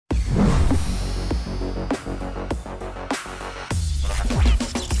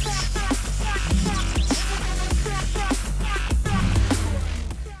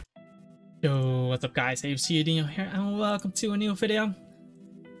What's up guys, AFCUDino here and welcome to a new video.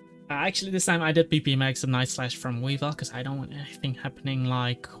 Actually this time I did PP Max a Night Slash from Weevil because I don't want anything happening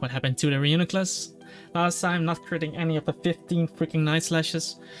like what happened to the Reuniclus last time, not critting any of the 15 freaking Night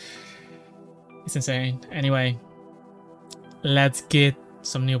Slashes. It's insane. Anyway, let's get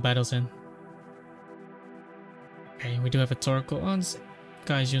some new battles in. Okay, we do have a Torkoal on.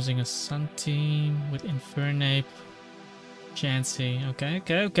 Guy's using a Sun Team with Infernape, Chansey.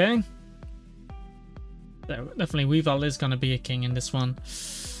 Okay. Definitely Weevil is gonna be a king in this one.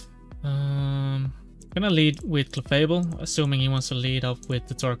 Gonna lead with Clefable, assuming he wants to lead up with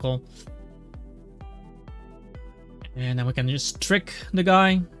the Torkoal. And then we can just trick the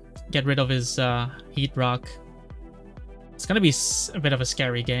guy, get rid of his Heat Rock. It's gonna be a bit of a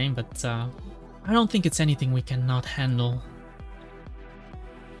scary game, but I don't think it's anything we cannot handle.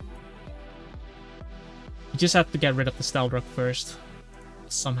 You just have to get rid of the Stealth Rock first,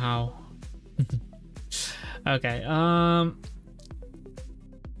 somehow. Okay, or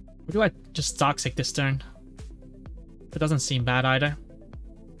do I just Toxic this turn? It doesn't seem bad either.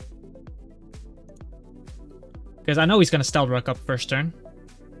 Because I know he's gonna Stealth Rock up first turn.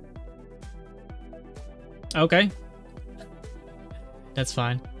 Okay. That's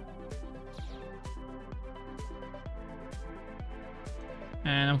fine.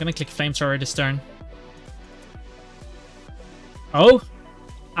 And I'm gonna click Flamethrower this turn. Oh!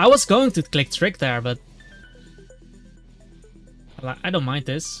 I was going to click Trick there, but I don't mind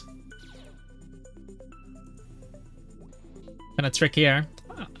this. Gonna Trick here.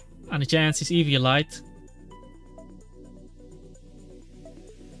 On a chance he's Eviolite.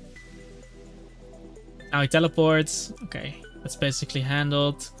 Now he teleports. Okay, that's basically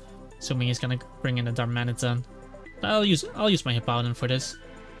handled. Assuming he's gonna bring in a Darmanitan. I'll use my Hippowdon for this.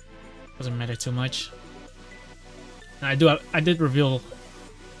 Doesn't matter too much. I did reveal.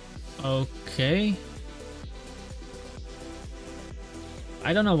 Okay.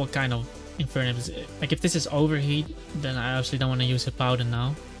 I don't know what kind of Infernape is. Like, if this is Overheat, then I obviously don't want to use Hippowdon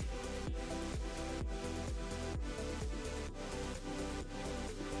now.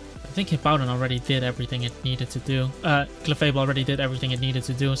 I think Hippowdon already did everything it needed to do. Clefable already did everything it needed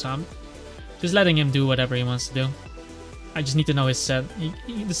to do, so I'm just letting him do whatever he wants to do. I just need to know his set.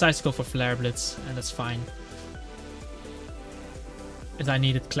 He decides to go for Flare Blitz, and that's fine. Because I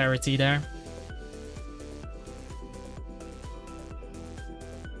needed clarity there.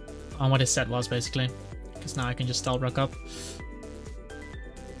 On what his set was, basically. Because now I can just Stealth Rock up.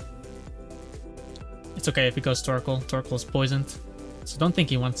 It's okay if he goes Torkoal. Torkoal is poisoned. So don't think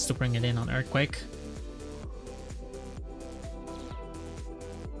he wants to bring it in on Earthquake.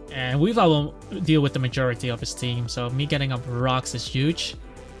 And Weevil will deal with the majority of his team, so me getting up rocks is huge.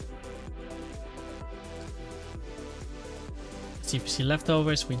 Let's see if we see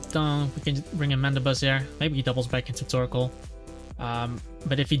leftovers. We don't. We can bring in Mandibuzz here. Maybe he doubles back into Torkoal.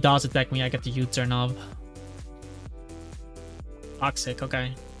 But if he does attack me, I get the U-turn of Toxic.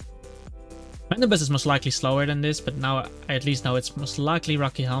 Okay. Mandibuzz is most likely slower than this, but now I at least know it's most likely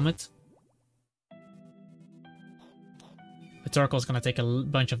Rocky Helmet. The Torkoal is gonna take a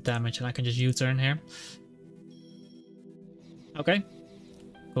bunch of damage, and I can just U-turn here. Okay.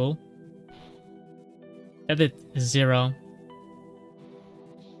 Cool. Edit 0.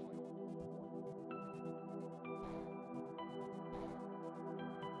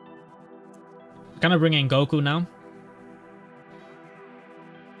 Gonna bring in Goku now.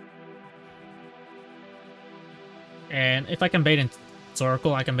 And if I can bait in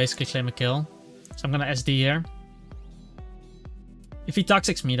Torkoal, I can basically claim a kill. So I'm gonna SD here. If he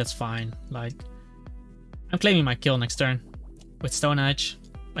Toxics me, that's fine. Like, I'm claiming my kill next turn with Stone Edge.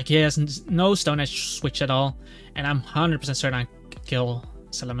 Like, he has no Stone Edge switch at all, and I'm 100% certain I can kill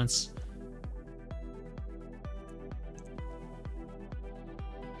Salamence.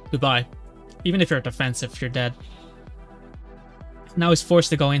 Goodbye. Even if you're defensive, you're dead. Now he's forced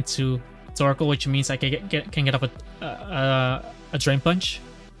to go into Torkoal, which means I can get up a Drain Punch.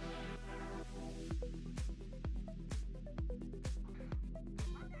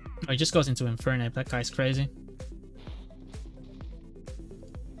 Oh, he just goes into Infernape. That guy's crazy.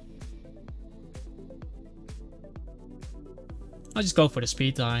 I'll just go for the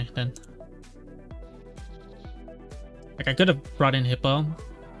speed die then. Like, I could have brought in Hippo.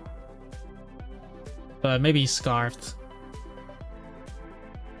 But maybe he's Scarfed.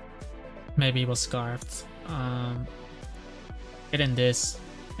 Maybe he was Scarfed. Get in this.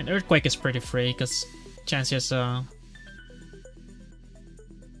 And Earthquake is pretty free because Chansey has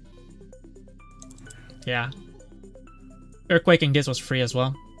yeah. Earthquaking this was free as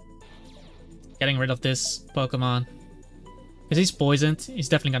well. Getting rid of this Pokemon. Because he's poisoned, he's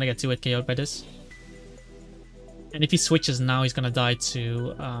definitely gonna get 2-hit KO'd by this. And if he switches now, he's gonna die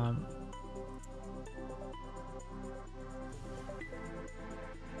to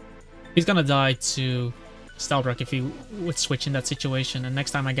he's gonna die to Stalbrook if he would switch in that situation. And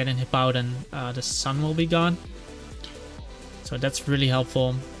next time I get in Hippowdon, the sun will be gone. So that's really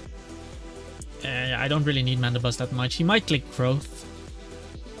helpful. I don't really need Mandibuzz that much. He might click Growth,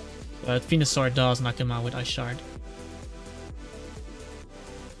 but Venusaur does knock him out with Ice Shard.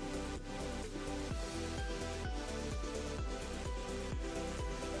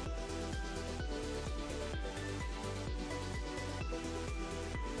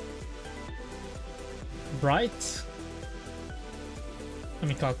 Right. Let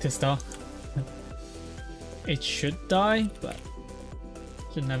me cock this though. It should die, but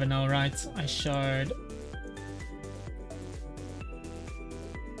you never know, right? Ice Shard.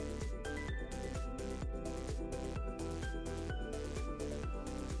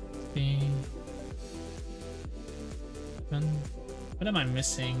 What am I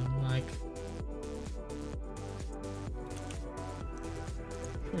missing? Like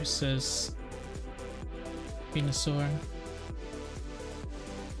versus Venusaur.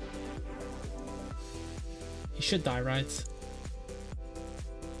 He should die, right?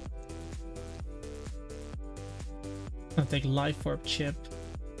 I'll take Life Orb Chip.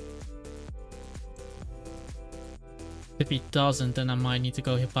 If he doesn't, then I might need to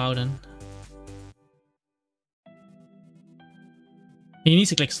go Hippowdon. He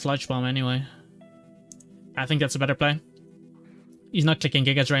needs to click Sludge Bomb anyway. I think that's a better play. He's not clicking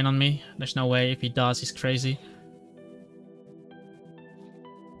Giga Drain on me. There's no way. If he does, he's crazy.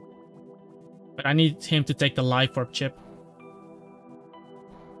 But I need him to take the Life Orb Chip.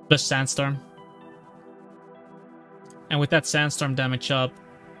 Plus Sandstorm. And with that Sandstorm damage up,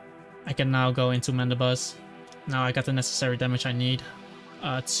 I can now go into Mandibuzz. Now I got the necessary damage I need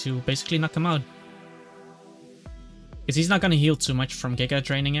to basically knock him out. Because he's not going to heal too much from Giga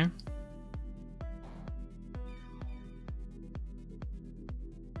Draining here.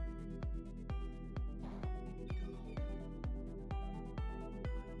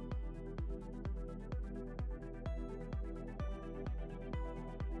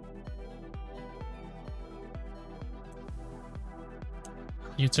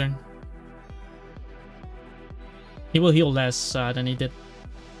 U-turn. He will heal less than he did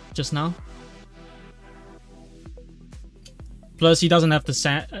just now. Plus, he doesn't have the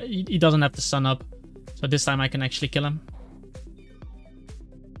he doesn't have the sun up, so this time I can actually kill him.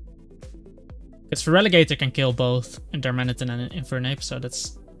 Because Feraligatr can kill both Darmanitan and Infernape, so that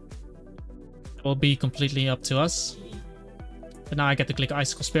will be completely up to us. But now I get to click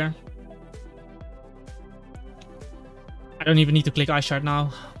Icicle Spear. I don't even need to click Ice Shard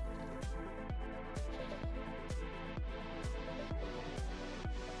now.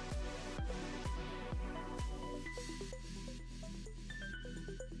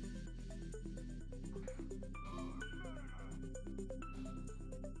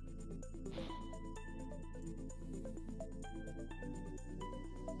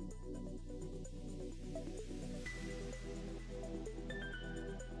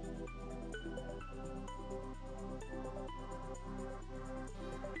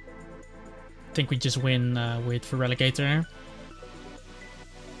 I think we just win with Feraligatr here.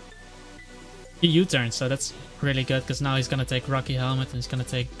 He U-turns, so that's really good because now he's gonna take Rocky Helmet and he's gonna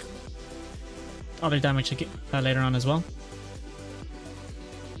take other damage later on as well.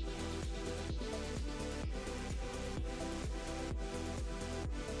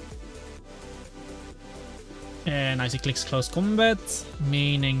 And nice, he clicks Close Combat,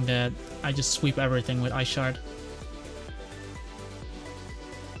 meaning that I just sweep everything with Ice Shard.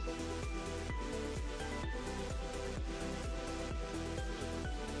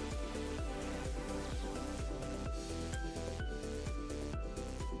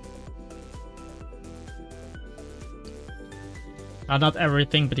 Not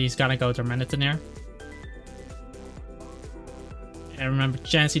everything, but he's gonna go Darmanitan here. And remember,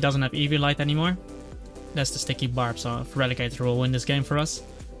 Chansey doesn't have Eviolite anymore. That's the Sticky Barb, so Feraligatr will win this game for us.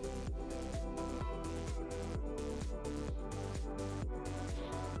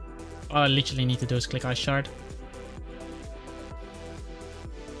 All I literally need to do is click Ice Shard.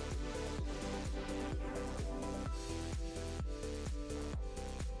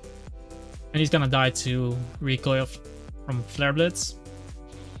 And he's gonna die to recoil from Flare Blitz.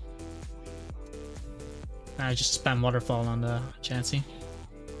 I just spam Waterfall on the Chansey.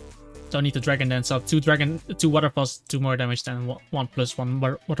 Don't need to Dragon Dance up. Two Waterfalls do more damage than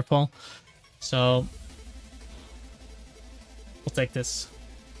 1+1 Waterfall. So we'll take this.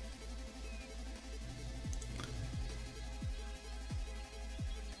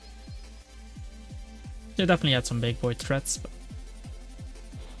 They definitely had some big boy threats. But...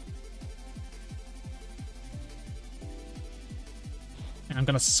 I'm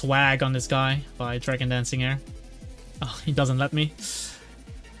gonna swag on this guy by Dragon Dancing Air. Oh, he doesn't let me.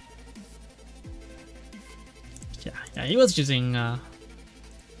 Yeah, he was using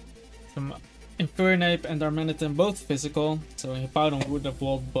some Infernape and Darmanitan, both physical, so Hippowdon would have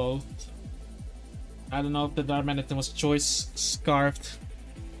walled both. I don't know if the Darmanitan was choice scarfed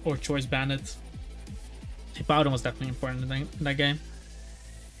or choice banded. Hippowdon was definitely important in that game.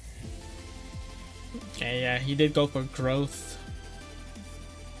 Okay, yeah, he did go for growth.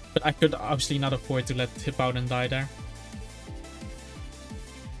 But I could obviously not afford to let Hippowdon die there.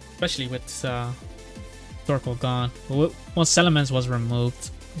 Especially with Torkoal gone. Well, once Salamence was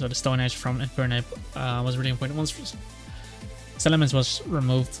removed, so the Stone Edge from Infernape was really important. Once Salamence was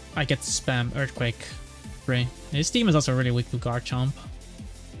removed, I get to spam Earthquake free. His team is also really weak to Garchomp.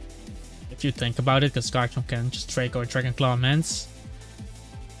 If you think about it, because Garchomp can just Draco or Dragon Claw immense.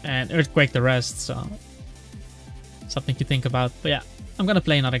 And Earthquake the rest, so something to think about. But yeah, I'm gonna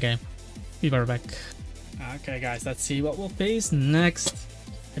play another game. Be right back. Okay guys, let's see what we'll face next.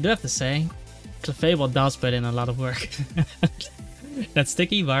 I do have to say, Clefable does put in a lot of work. That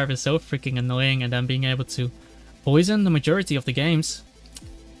sticky barb is so freaking annoying, and then being able to poison the majority of the games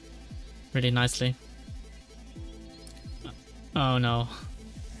really nicely. Oh no.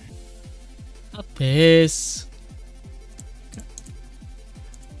 A piss.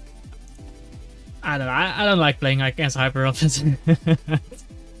 I don't like playing against Hyper Offense.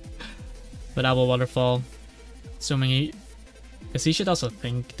 But Double Waterfall. Assuming he... Because he should also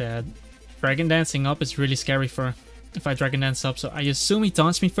think that Dragon Dancing up is really scary for if I Dragon Dance up. So I assume he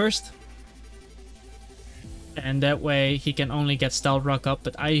taunts me first. And that way he can only get Stealth Rock up.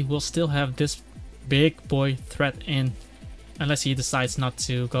 But I will still have this big boy threat in. Unless he decides not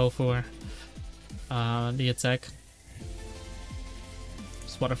to go for the attack.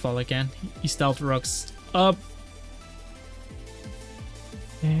 It's Waterfall again. He Stealth Rocks up.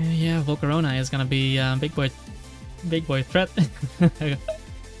 Yeah, Volcarona is gonna be big boy threat. I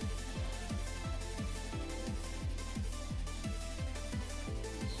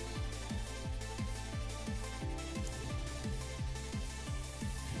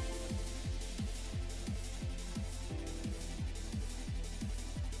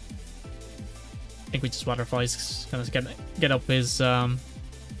think we just Waterfall. He's gonna get up his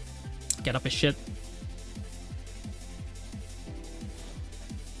shit.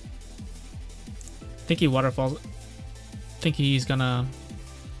 I think he Waterfalls. I think he's gonna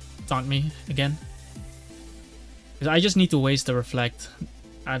taunt me again. Because I just need to waste the Reflect.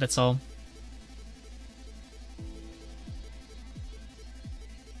 That's all.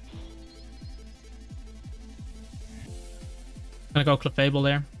 I'm gonna go Clefable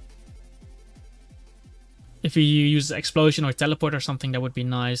there. If he uses Explosion or Teleport or something, that would be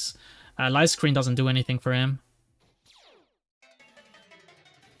nice. Light Screen doesn't do anything for him.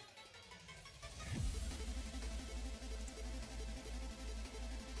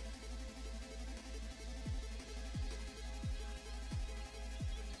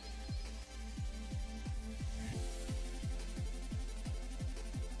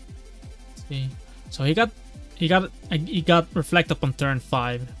 Let's see. So he got Reflect up on turn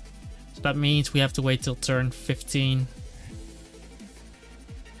 5. So that means we have to wait till turn 15.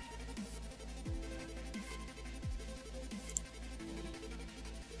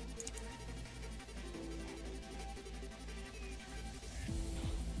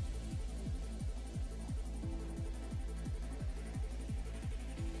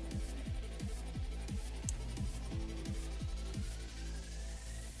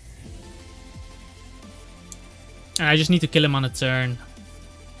 And I just need to kill him on a turn.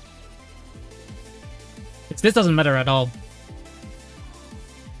 This doesn't matter at all.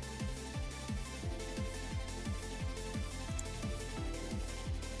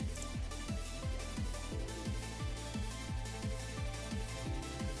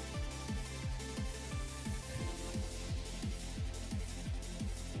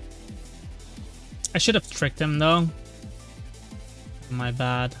 I should have tricked him though. My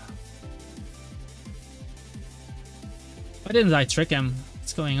bad. Why didn't I trick him?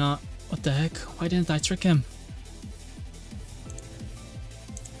 What's going on? What the heck? Why didn't I trick him?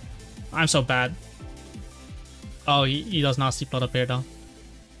 I'm so bad. Oh, he does Nasty Plot up here though.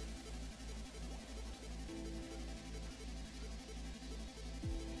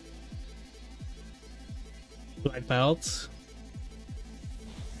 Black Belt.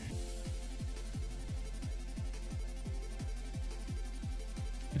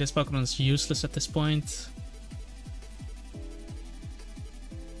 This Pokemon's useless at this point.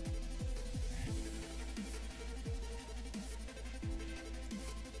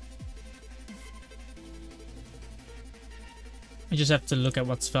 I just have to look at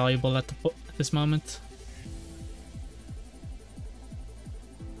what's valuable at this moment.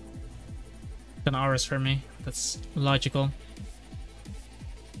 An Aurus for me. That's logical.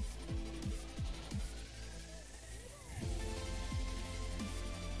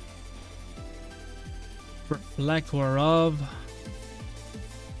 Reflect whereof.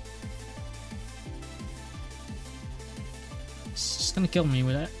 It's just gonna kill me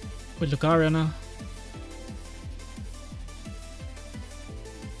with that. With Lucario now.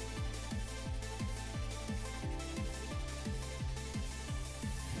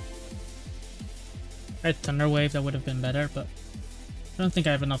 Right, Thunder Wave, that would have been better, but I don't think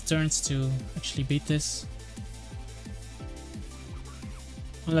I have enough turns to actually beat this.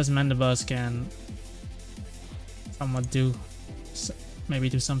 Unless Mandibuzz can somewhat maybe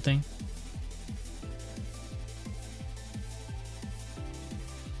do something.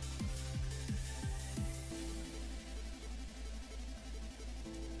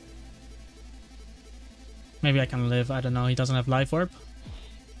 Maybe I can live, I don't know, he doesn't have Life Orb.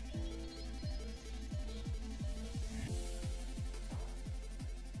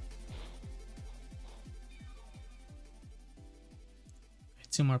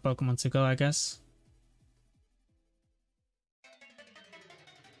 Two more Pokemon to go, I guess.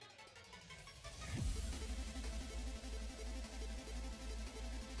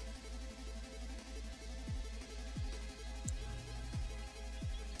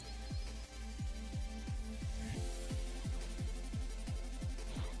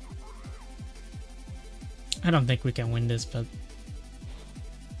 I don't think we can win this, but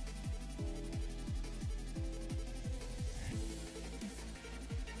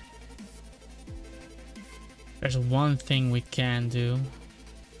there's one thing we can do.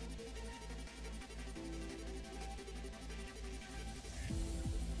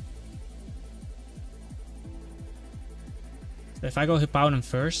 So if I go Hippowdon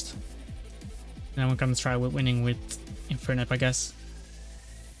first, then we're gonna try winning with Infernape, I guess.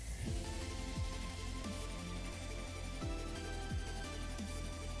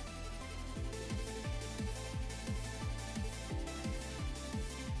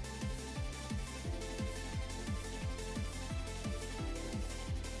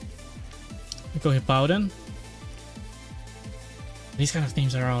 Go Hippowdon. These kind of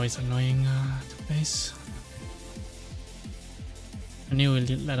themes are always annoying to face. I knew we'd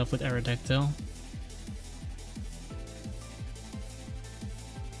let off with Aerodactyl.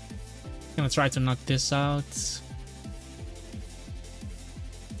 Gonna try to knock this out.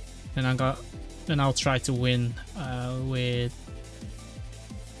 Then I'll try to win with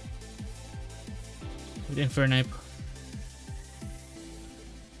Infernape.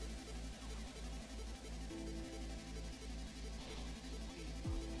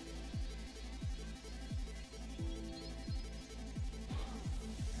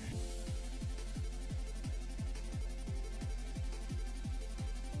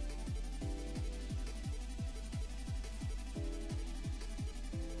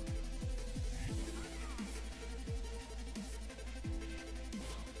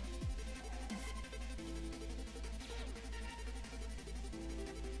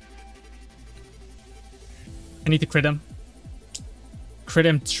 I need to crit him. Crit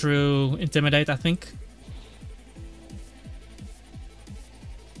him through Intimidate, I think.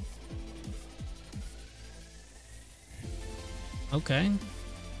 Okay.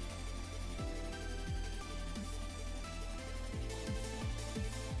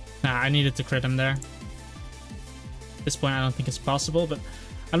 Nah, I needed to crit him there. At this point, I don't think it's possible, but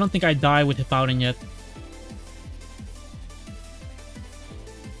I don't think I die with Hippowdon yet.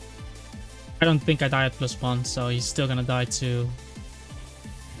 I don't think I die at +1, so he's still gonna die to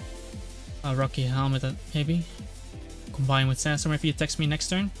a Rocky Helmet, maybe. Combine with Sandstorm if he attacks me next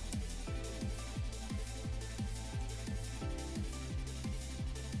turn.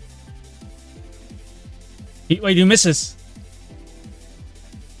 Wait, he misses.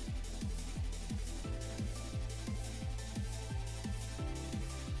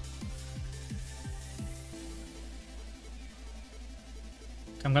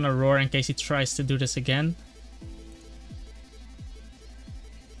 I'm gonna roar in case he tries to do this again.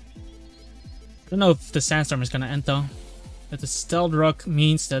 I don't know if the Sandstorm is gonna end though. But the Stealth Rock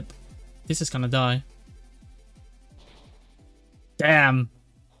means that this is gonna die. Damn.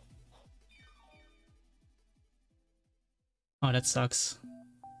 Oh, that sucks.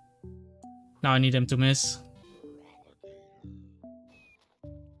 Now I need him to miss.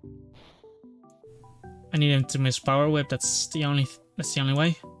 I need him to miss Power Whip. That's the only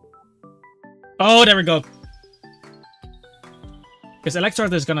way. Oh, there we go. Because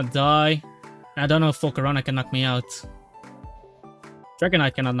Electrode is gonna die. I don't know if Volcarona can knock me out.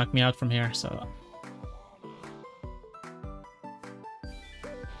 Dragonite cannot knock me out from here, so...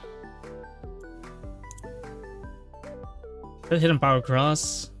 That hidden power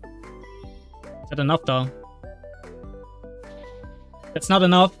cross. Is that enough though? That's not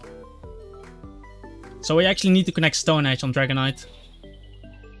enough. So we actually need to connect Stone Edge on Dragonite.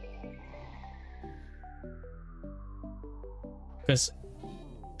 Because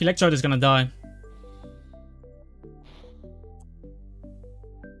Electrode is gonna die.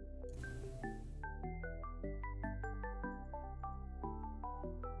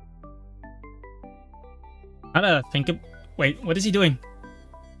 How did I think of... Wait, what is he doing?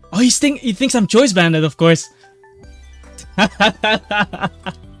 Oh, he thinks I'm Choice Banded, of course.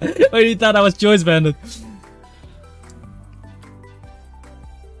 Wait, he thought I was Choice Banded.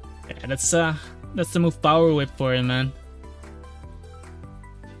 Yeah, that's the move Power Whip for him, man.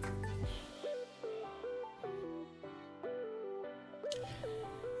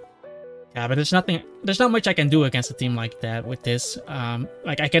 Yeah, but there's not much I can do against a team like that with this.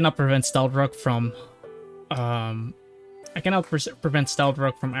 Like I cannot prevent Stealth Rock from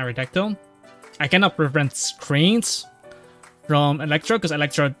Aerodactyl. I cannot prevent Screens from Electro, because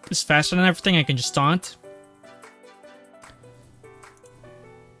Electro is faster than everything. I can just taunt.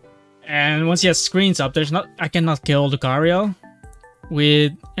 And once he has Screens up, I cannot kill Lucario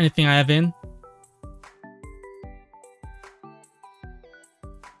with anything I have in.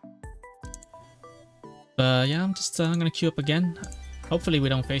 But yeah, I'm just gonna queue up again. Hopefully we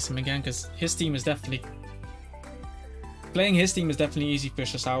don't face him again, because his team is definitely... Playing his team is definitely easy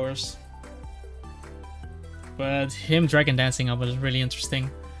versus ours. But him Dragon Dancing up was really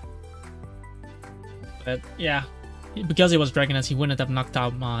interesting. But yeah, because he was Dragon Dance, he wouldn't have knocked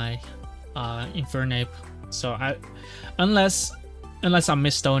out my Infernape. So unless I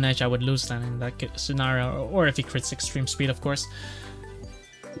miss Stone Edge, I would lose then in that scenario. Or if he crits Extreme Speed, of course.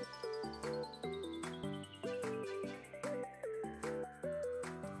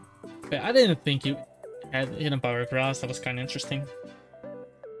 But I didn't think you had Hidden Power Grass. That was kind of interesting.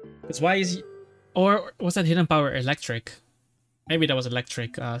 Because why is he... Or was that Hidden Power Electric? Maybe that was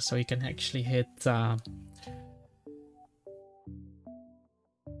Electric, so he can actually hit...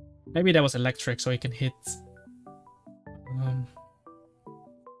 Maybe that was Electric, so he can hit...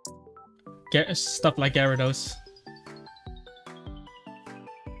 stuff like Gyarados.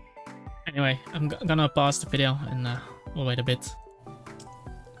 Anyway, I'm gonna pause the video and we'll wait a bit.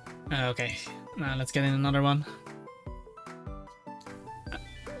 Okay, now let's get in another one.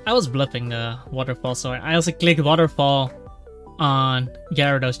 I was bluffing the waterfall, so I also clicked waterfall on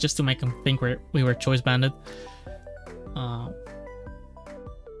Gyarados just to make him think we were Choice Banded.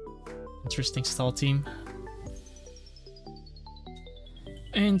 Interesting stall team.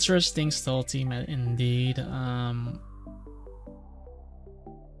 Interesting stall team indeed. I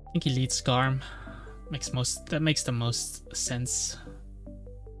think he leads Skarm. That makes the most sense.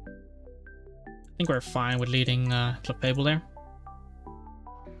 I think we're fine with leading Clefable there.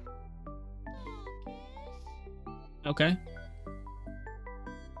 Okay.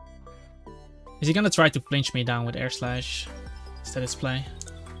 Is he gonna try to flinch me down with Air Slash instead of play?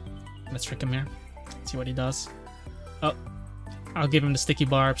 Let's trick him here. See what he does. Oh, I'll give him the sticky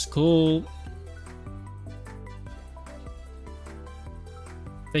barbs. Cool.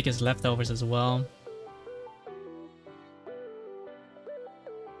 Take his leftovers as well.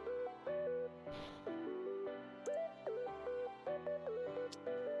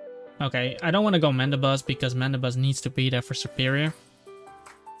 Okay, I don't want to go Mandibuzz because Mandibuzz needs to be there for Superior.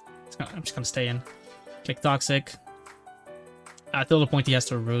 I'm just gonna stay in. Click Toxic. Till the point he has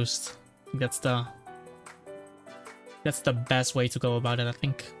to Roost. I think that's the best way to go about it, I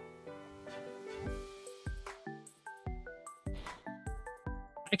think.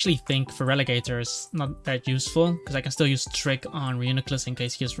 I actually think Feraligatr is not that useful, because I can still use Trick on Reuniclus in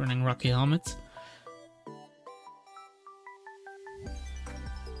case he is running Rocky Helmet.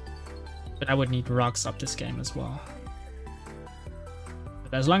 But I would need rocks up this game as well.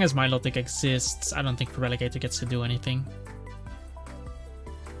 But as long as Milotic exists, I don't think Feraligatr gets to do anything.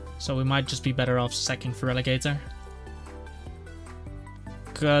 So we might just be better off sacking Feraligatr.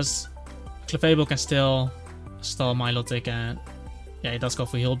 Because Clefable can still stall Milotic, and yeah, he does go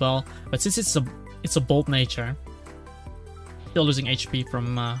for Heal Bell. But since it's a Bolt Nature, still losing HP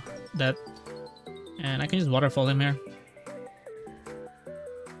from that. And I can just Waterfall him here.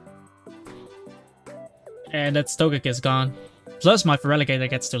 And that Togekiss is gone. Plus my Feraligatr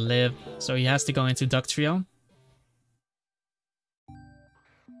gets to live, so he has to go into Duck Trio.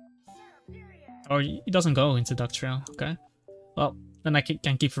 Or he doesn't go into Duck Trio, okay. Well, then I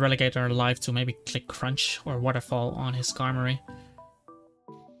can keep Feraligatr alive to maybe click Crunch or Waterfall on his Skarmory.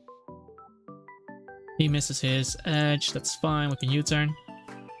 He misses his edge. That's fine. We can U-turn.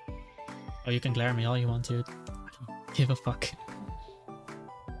 Oh, you can glare me all you want, dude. I don't give a fuck.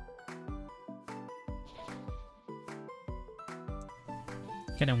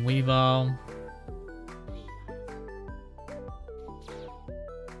 Get him Weavile.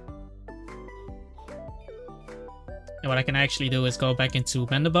 And what I can actually do is go back into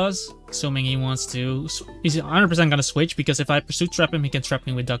Mandibuzz, assuming he wants to. He's 100% gonna switch, because if I Pursuit Trap him, he can trap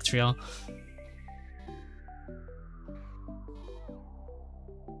me with Dugtrio.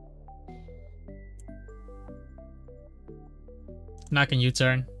 Now I can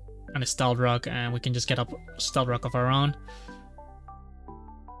U-turn on a Stealth Rock, and we can just get up Stealth Rock of our own.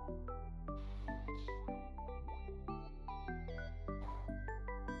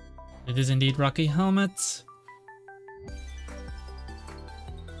 It is indeed Rocky Helmet.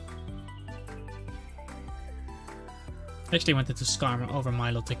 I actually wanted to Skarm over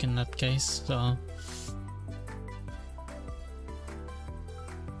Milotic in that case, so...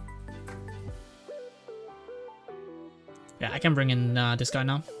 yeah, I can bring in this guy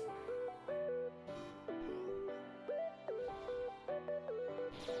now.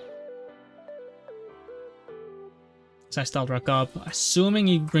 So I Stealth Rock up, assuming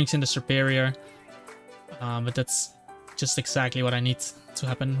he brings in the Superior. But that's just exactly what I need to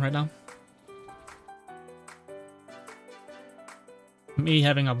happen right now. Me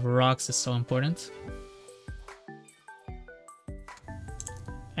having up rocks is so important.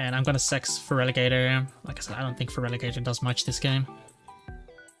 And I'm gonna Sex for Relegator. Like I said, I don't think for Relegator does much this game.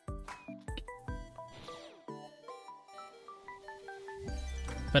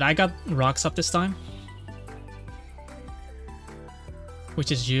 But I got rocks up this time,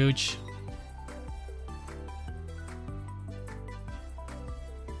 which is huge.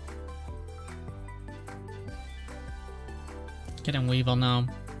 Get him Weavile now.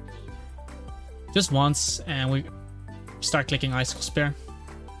 Just once, and we start clicking Icicle Spear.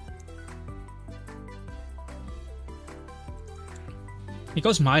 He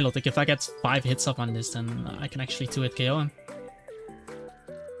goes Milotic. If I get 5 hits up on this, then I can actually 2-hit KO him.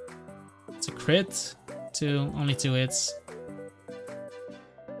 It's a crit to only 2 hits.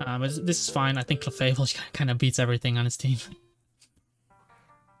 But this is fine. I think Clefable kind of beats everything on his team.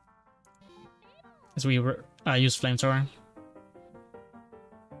 As we use Flamethrower.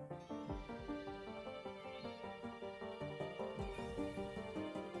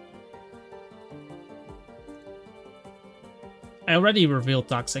 I already revealed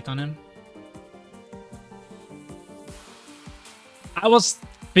Toxic on him. I was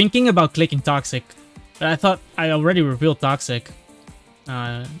thinking about clicking Toxic, but I thought I already revealed Toxic.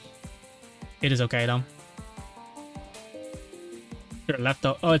 It is okay though.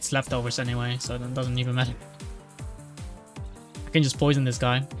 Oh, it's leftovers anyway, so it doesn't even matter. I can just poison this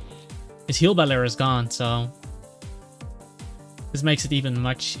guy. His Heal Bell is gone, so this makes it even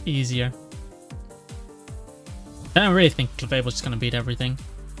much easier. And I really think Clefable's just gonna beat everything.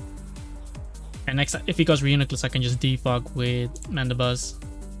 And next, if he goes Reuniclus, I can just defog with Mandibuzz.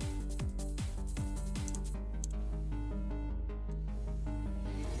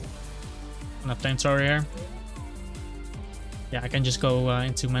 Enough Flamethrower here. Yeah, I can just go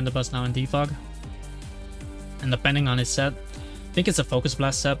into Mandibuzz now and defog. And depending on his set, I think it's a Focus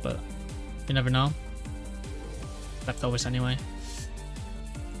Blast set, but you never know. Leftovers anyway.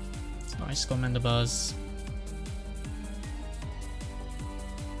 So I just go Mandibuzz.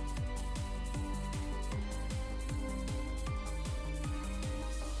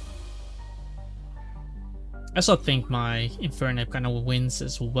 I also think my Infernape kind of wins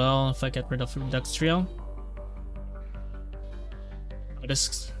as well if I get rid of Dugtrio. Oh,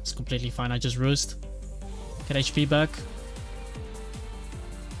 this is completely fine. I just roost. Get HP back.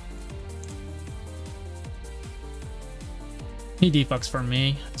 He defogs for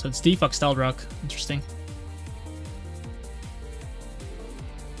me, so it's defog Stealth Rock. Interesting.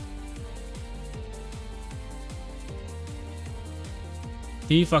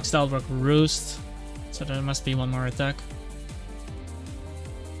 Defog Stealth Rock Roost. So there must be one more attack.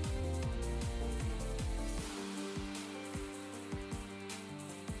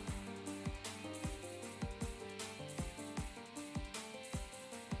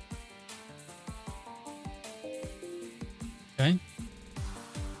 Okay.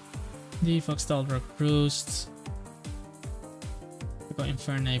 Defog Stealth Rock Roost. We go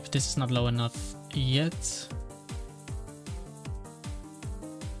Infernape. This is not low enough yet.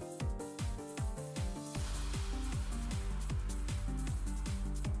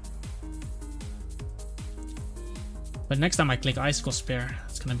 But next time I click Icicle Spear,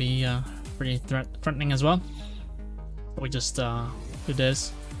 it's gonna be pretty threatening as well. We just do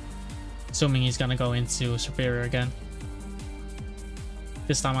this. Assuming he's gonna go into Superior again.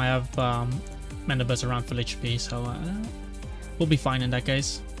 This time I have Mandibus around full HP, so we'll be fine in that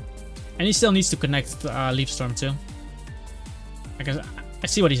case. And he still needs to connect Leaf Storm too. I guess I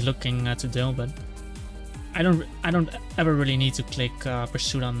see what he's looking to do, but I don't ever really need to click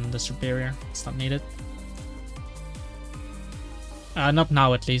Pursuit on the Superior. It's not needed. Not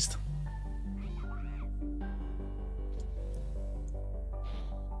now, at least.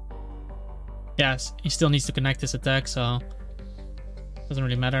 Yes, he still needs to connect his attack, so doesn't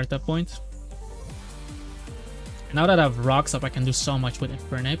really matter at that point. Now that I have rocks up, I can do so much with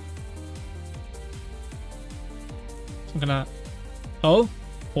Infernape. I'm gonna... Oh,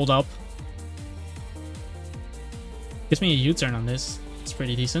 hold up. Gives me a U-turn on this. It's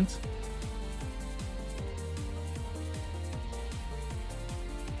pretty decent.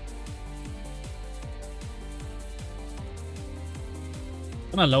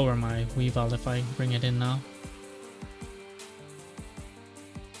 I'm gonna lower my Weavile if I bring it in now.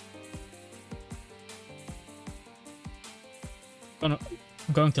 I'm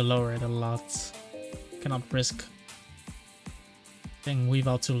going to lower it a lot. Cannot risk getting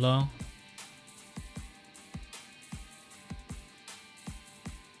Weavile too low.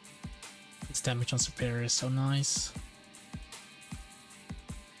 This damage on Superior is so nice.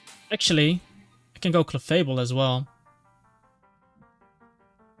 Actually, I can go Clefable as well.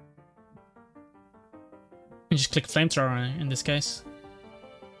 And just click Flamethrower in this case.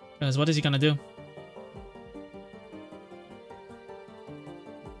 Because what is he gonna do?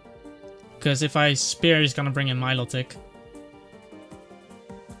 Because if I Spear, he's gonna bring in Milotic.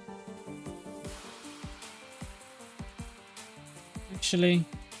 Actually,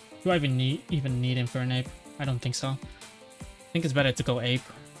 do I even need Infernape? I don't think so. I think it's better to go Ape.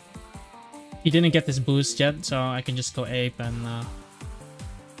 He didn't get this boost yet, so I can just go Ape and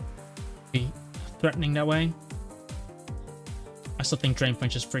be threatening that way. I still think Drain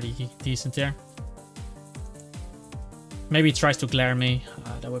Punch is pretty decent here. Maybe he tries to glare me,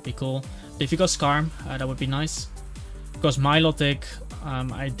 that would be cool. But if you go Scarm, that would be nice. Because Milotic,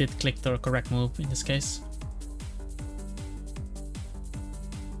 I did click the correct move in this case.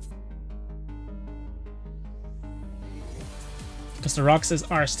 Because the rocks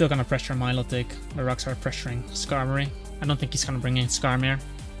are still gonna pressure Milotic. The rocks are pressuring Skarmory. I don't think he's gonna bring in Skarmory.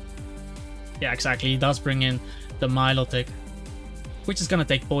 Yeah, exactly. He does bring in the Milotic, which is gonna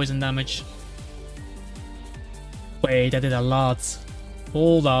take poison damage. Wait, that did a lot.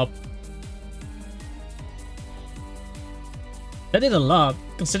 Hold up. That did a lot,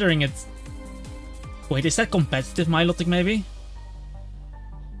 considering it... Wait, is that competitive Milotic maybe?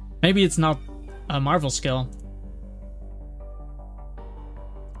 Maybe it's not a Marvel skill.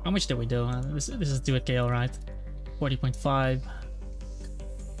 How much did we do? This is do it KO, right? 40.5.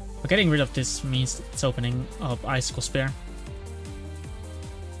 But getting rid of this means it's opening up Icicle Spear.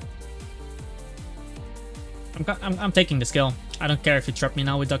 I'm taking the skill. I don't care if you trap me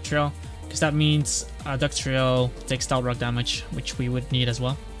now with Ductrio, because that means Ductrio takes Stout Rock damage, which we would need as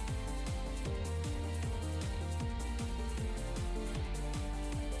well.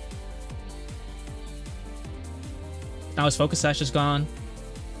 Now his Focus Sash is gone.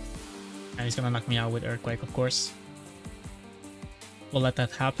 And he's gonna knock me out with Earthquake, of course. We'll let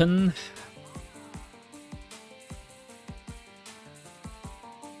that happen.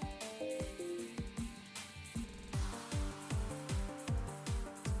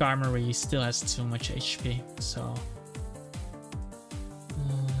 Skarmory still has too much HP, so...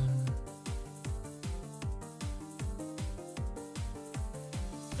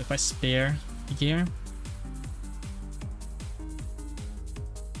 if I Spear here...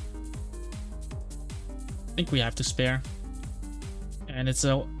 I think we have to Spare. And it's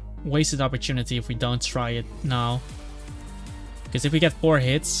a wasted opportunity if we don't try it now. Because if we get 4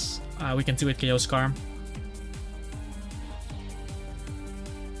 hits, we can 2-hit KO Skarm.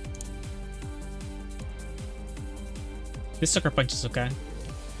 This Sucker Punch is okay.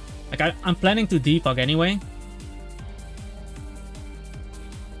 Like, I'm planning to defog anyway.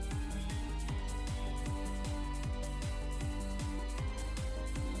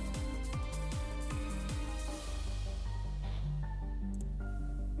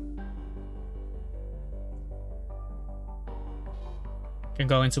 Can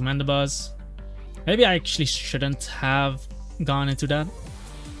go into Mandibuzz. Maybe I actually shouldn't have gone into that.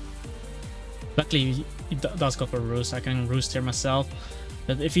 Luckily, he does go for Roost. I can Roost here myself.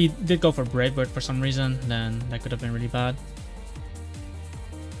 But if he did go for Brave Bird for some reason, then that could have been really bad.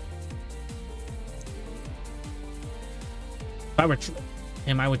 If I were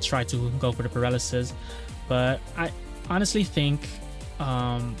him, I would try to go for the Paralysis. But I honestly think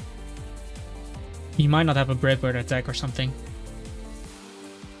He might not have a Brave Bird attack or something.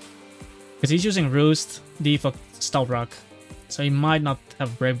 Because he's using Roost, Default, Stealth Rock. So he might not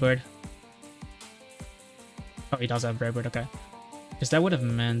have Brave Bird. Oh, he does have Brave Bird, okay. Because that would have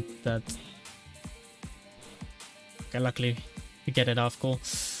meant that... Okay, luckily we get it off, cool.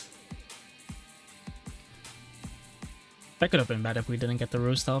 That could have been bad if we didn't get the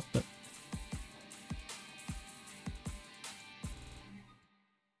Roost off, but...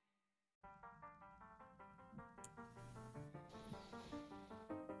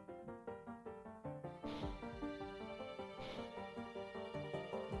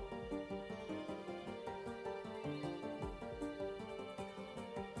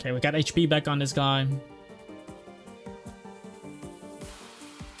 Okay, we got HP back on this guy.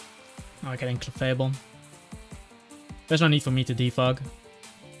 Oh, we're getting Clefable. There's no need for me to defog.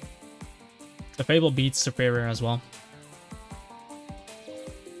 Clefable beats Superior as well.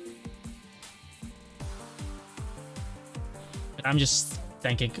 But I'm just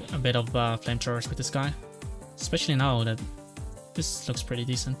tanking a bit of flamethrowers with this guy. Especially now that this looks pretty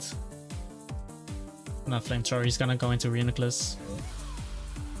decent. Not flamethrower, he's gonna go into Reuniclus.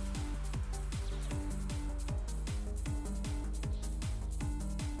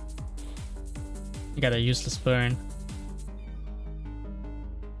 You got a useless burn.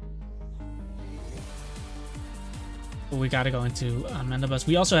 But we gotta go into Mandibus.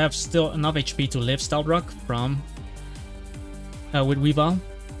 We also have still enough HP to live Stealth Rock from with Weavile.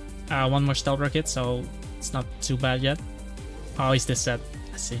 One more Stealth Rock hit, so it's not too bad yet. Oh, he's this set.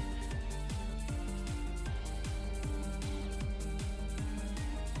 I see.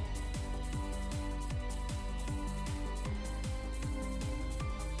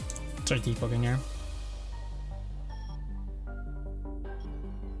 Start defogging here.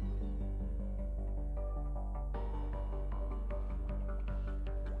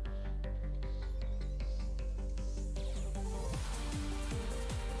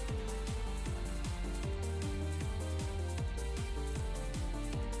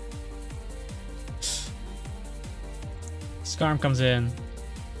 Skarm comes in.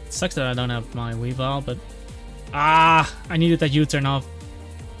 It sucks that I don't have my Weavile, but... Ah! I needed that U-turn off.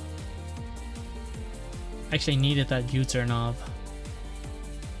 Actually needed that U-turn off.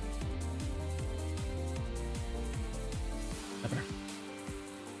 Whatever.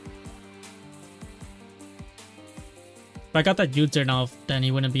 If I got that U-turn off, then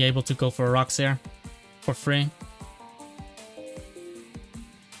he wouldn't be able to go for rocks here for free.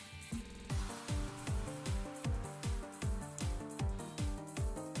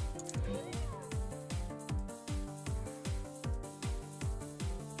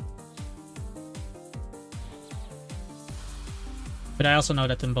 But I also know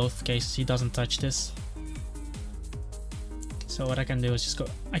that in both cases he doesn't touch this. So what I can do is just go...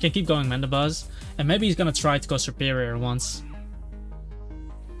 I can keep going Mandibuzz. And maybe he's gonna try to go Superior once.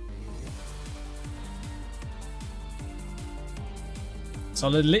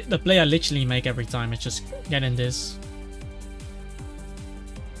 So the play I literally make every time is just get in this.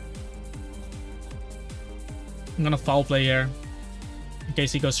 I'm gonna foul play here. In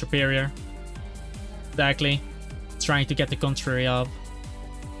case he goes Superior. Exactly. Trying to get the contrary of.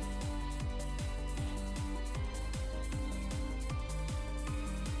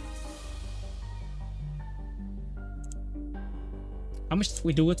 How much did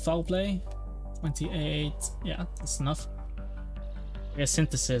we do with foul play? 28. Yeah, that's enough. Yeah,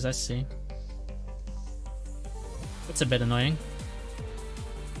 synthesis, I see. That's a bit annoying.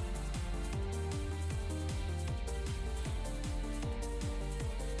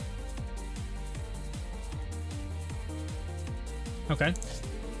 Okay,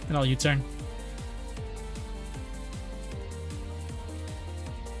 and I'll U-turn.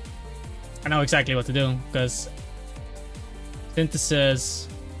 I know exactly what to do, because Synthesis,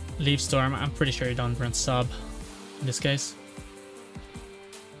 Leaf Storm, I'm pretty sure you don't run sub in this case.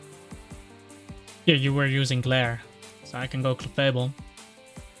 Here you were using Glare, so I can go Clefable.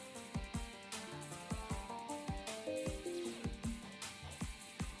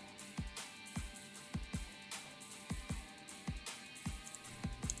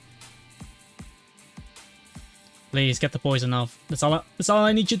 Please get the poison off. That's all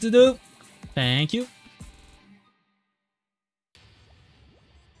I need you to do. Thank you.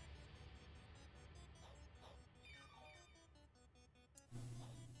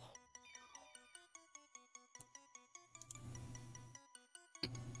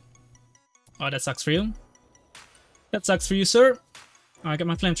 Oh, that sucks for you. That sucks for you, sir. Oh, I got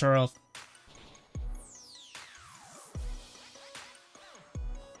my flamethrower off.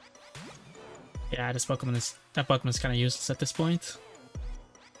 Yeah, that Pokemon is kind of useless at this point.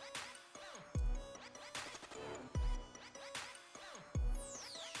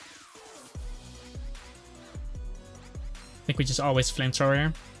 think we just always flamethrower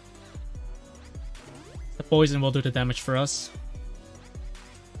here. The poison will do the damage for us.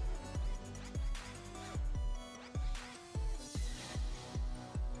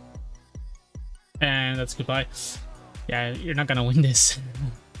 And that's goodbye. Yeah, you're not gonna win this.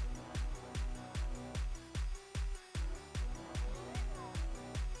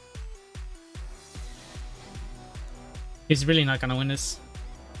 He's really not gonna win this.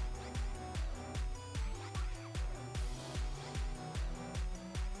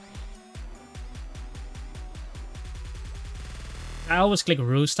 I always click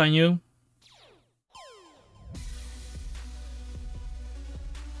Roost on you.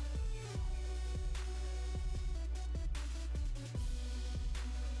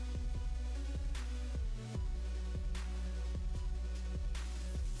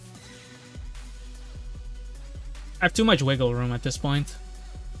 I have too much wiggle room at this point.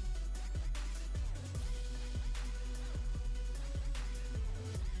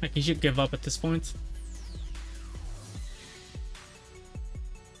 Like, he should give up at this point.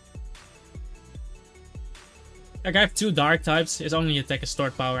 Like, I have 2 dark types. His only attack is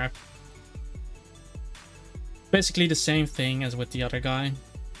stored power. Basically the same thing as with the other guy.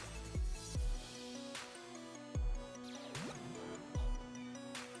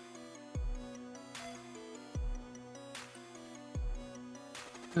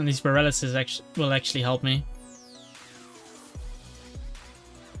 And these paralysis will actually help me.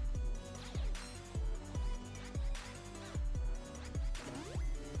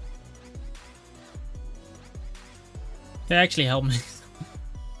 They actually help me.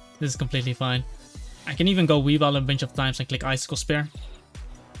 This is completely fine. I can even go Weavile a bunch of times and click Icicle Spear.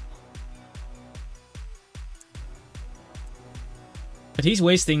 But he's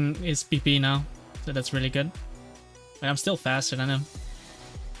wasting his PP now, so that's really good. But I'm still faster than him.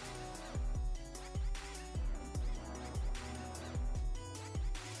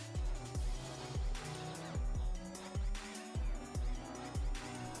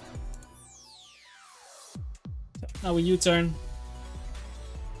 Now we U-turn.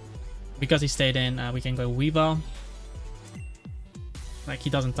 Because he stayed in, we can go Weavile. Like, he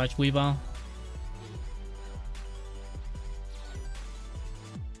doesn't touch Weavile.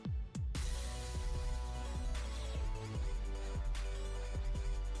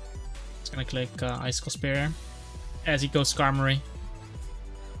 Just gonna click Icicle Spear as he goes Skarmory.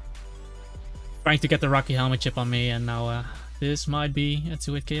 Trying to get the Rocky Helmet chip on me, and now this might be a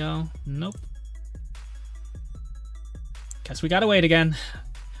 2-hit KO. Nope. Guess we gotta wait again.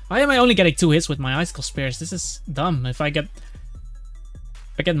 Why am I only getting 2 hits with my Icicle Spears? This is dumb. If I get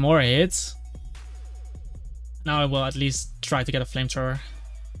more hits, now I will at least try to get a Flamethrower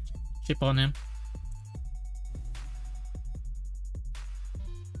chip on him.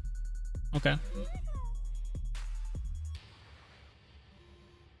 Okay.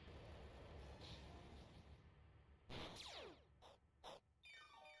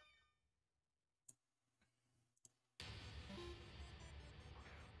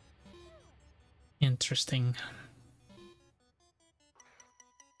 Interesting.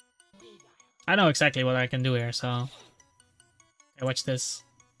 I know exactly what I can do here, so... Okay, watch this.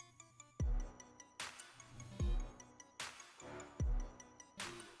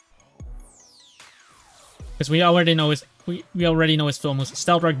 Because we already know his full moves.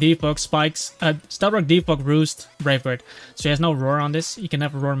 Stealth Rock, Defog, Spikes, Stealth Rock, Defog, Roost, Brave Bird. So he has no Roar on this. He can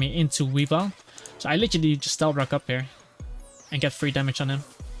never Roar me into Weavile. So I literally just Stealth Rock up here and get free damage on him.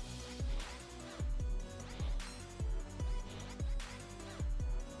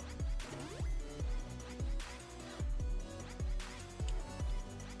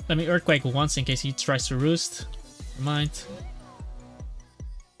 Let me Earthquake once in case he tries to Roost. Never mind.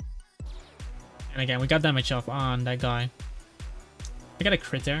 And again, we got damage off on that guy. I got a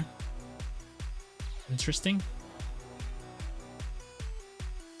crit there. Interesting.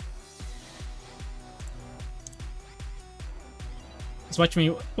 Just watch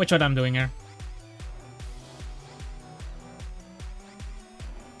what I'm doing here.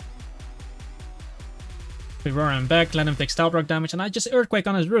 We roar him back, let him take Stealth Rock damage, and I just Earthquake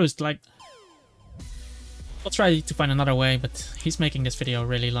on his Roost. Like, I'll try to find another way, but he's making this video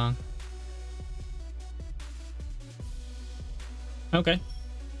really long. Okay.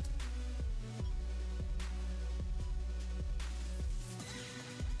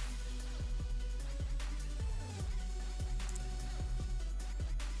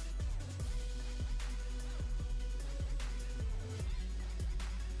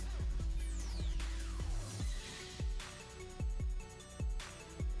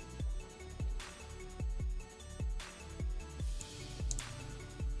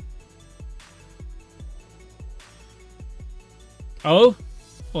 Oh!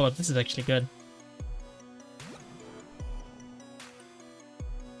 Oh, this is actually good.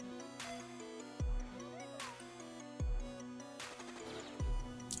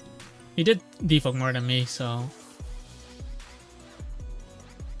 He did default more than me, so...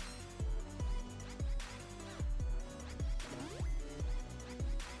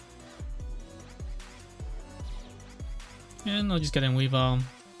 And I'll just get in Weavile.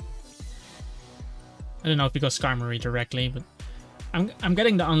 I don't know if we go Skarmory directly, but I'm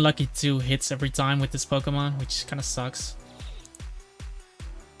getting the unlucky 2 hits every time with this Pokemon, which kind of sucks.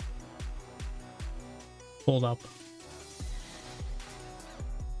 Hold up.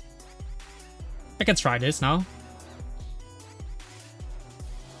 I can try this now.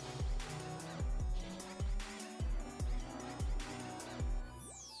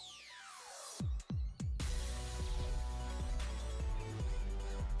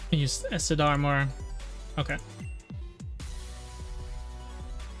 Use Acid Armor. Okay.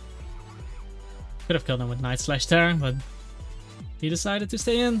 Could have killed him with Night Slash there, but he decided to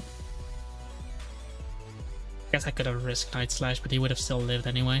stay in. Guess I could have risked Night Slash, but he would have still lived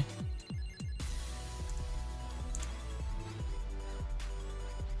anyway.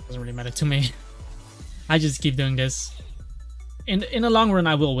 Doesn't really matter to me. I just keep doing this. In the long run,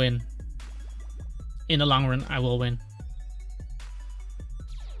 I will win. In the long run, I will win.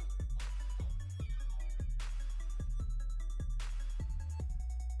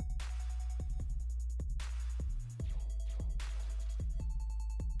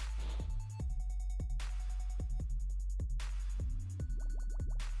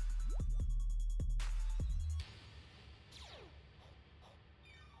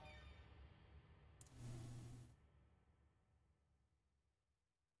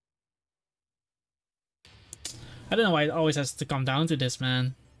 I don't know why it always has to come down to this,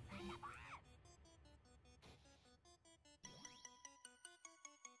 man.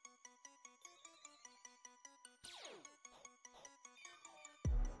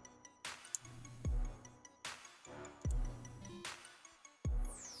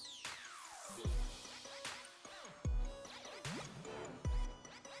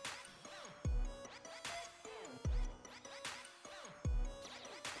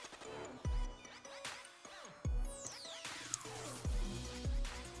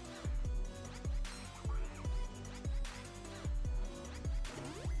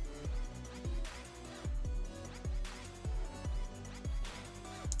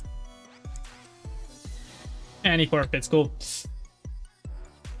 And he forfeits, cool.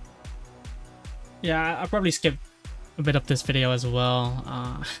 Yeah, I'll probably skip a bit of this video as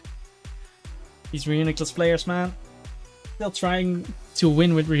well. These Reuniclus players, man. Still trying to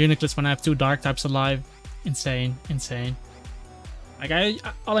win with Reuniclus when I have 2 dark types alive. Insane, insane. Like,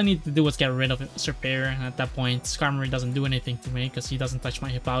 all I need to do was get rid of Serperior, and at that point, Skarmory doesn't do anything to me because he doesn't touch my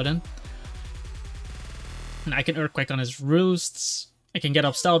Hippowdon. And I can Earthquake on his Roosts. I can get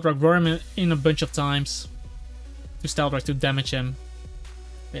up Stealth Rock, roar him in a bunch of times to Stealth Rock to damage him.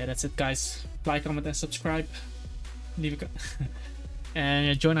 But yeah, that's it, guys. Like, comment, and subscribe. Leave a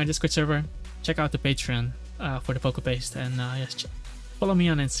and join our Discord server. Check out the Patreon for the Pokepaste, and yes, follow me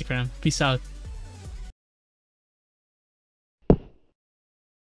on Instagram. Peace out.